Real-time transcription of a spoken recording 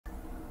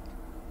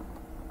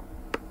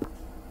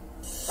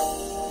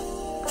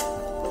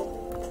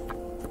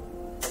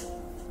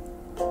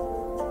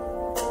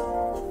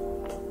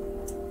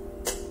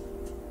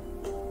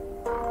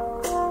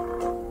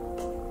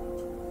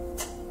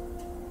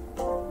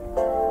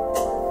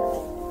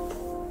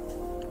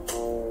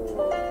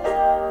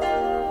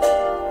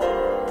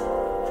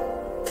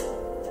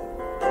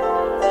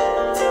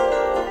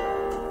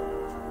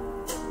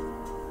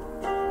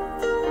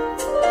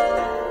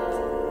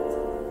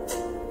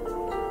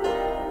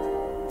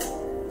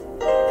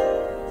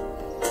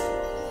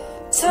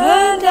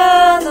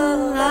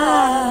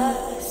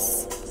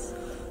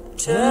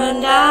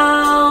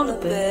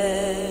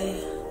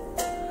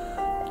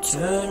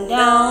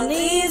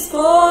brownie's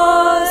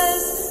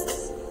voice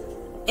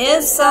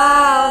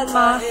inside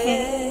my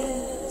head.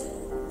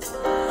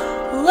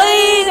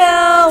 Lay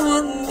down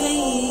with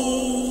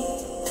me,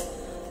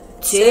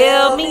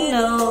 tell me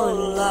no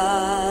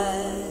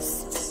lies,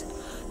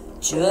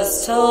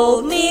 just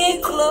hold me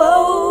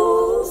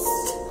close,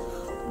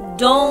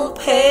 don't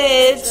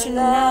patronize,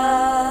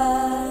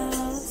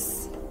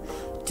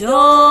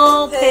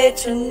 don't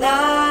patronize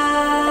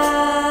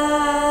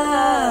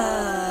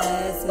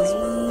me,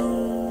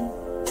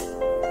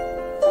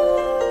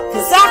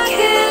 'cause I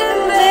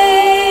can't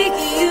make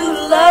you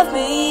love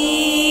me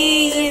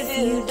if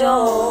you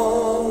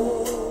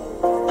don't.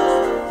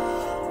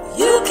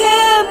 You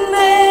can't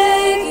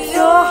make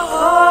your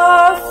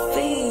heart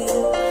feel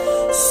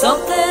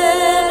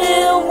something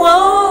it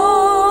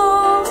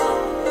won't.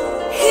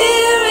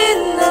 Here in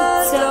the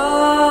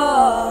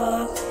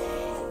dark,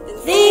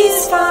 these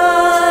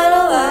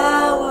final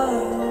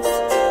hours,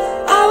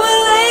 I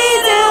will lay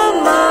down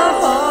my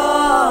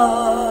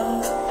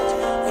heart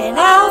and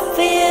I'll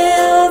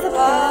feel the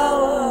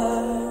power,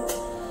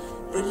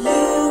 but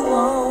you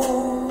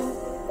won't.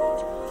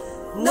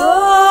 No,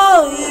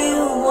 you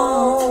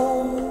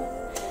won't,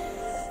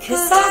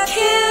 'cause I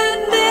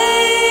can't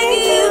make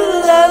you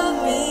love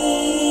me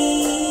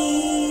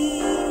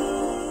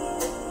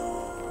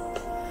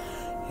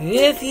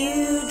if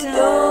you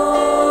don't.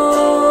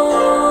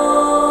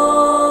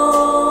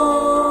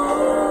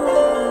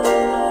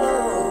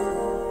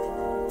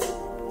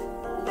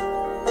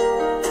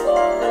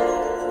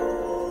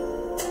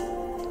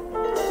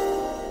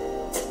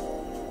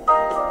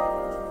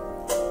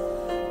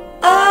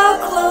 I'll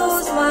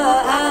close my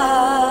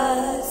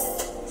eyes,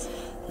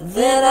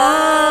 then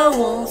I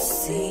won't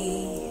see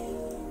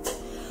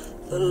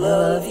the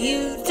love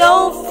you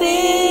don't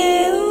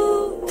feel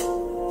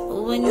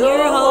when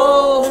you're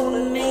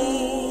holding me.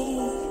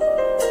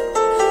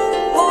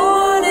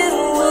 Morning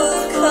will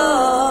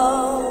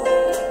come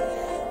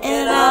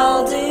and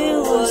I'll do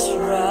what's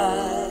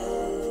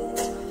right.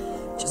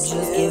 Just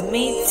give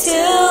me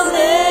till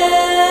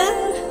then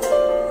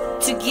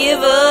to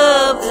give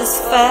up this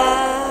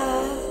fight.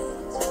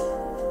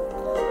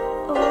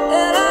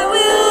 And I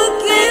will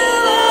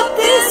give up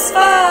this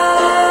fight,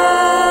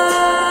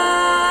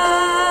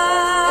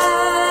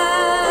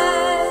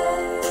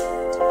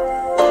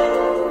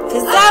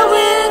 'cause I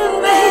wouldn't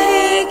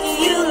make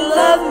you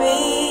love me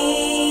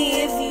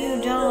if you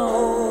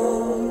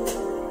don't.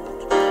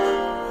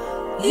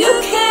 You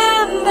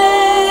can't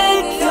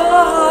make your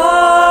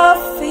heart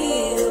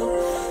feel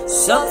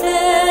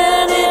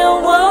something it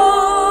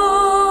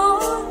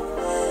won't.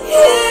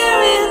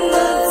 Here in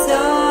the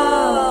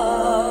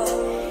dark,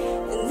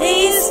 in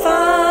these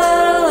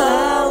final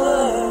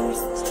hours,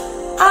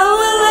 I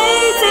will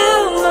lay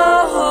down my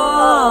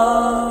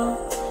heart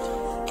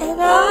and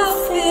I'll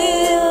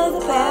feel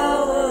the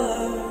power,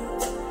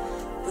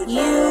 but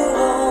you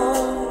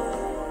won't.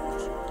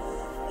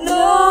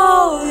 No,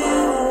 you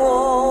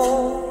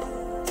won't,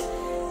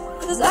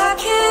 'cause I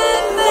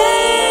can't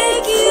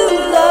make you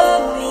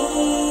love me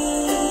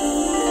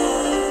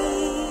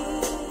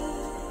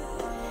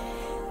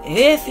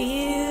if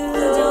you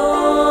don't.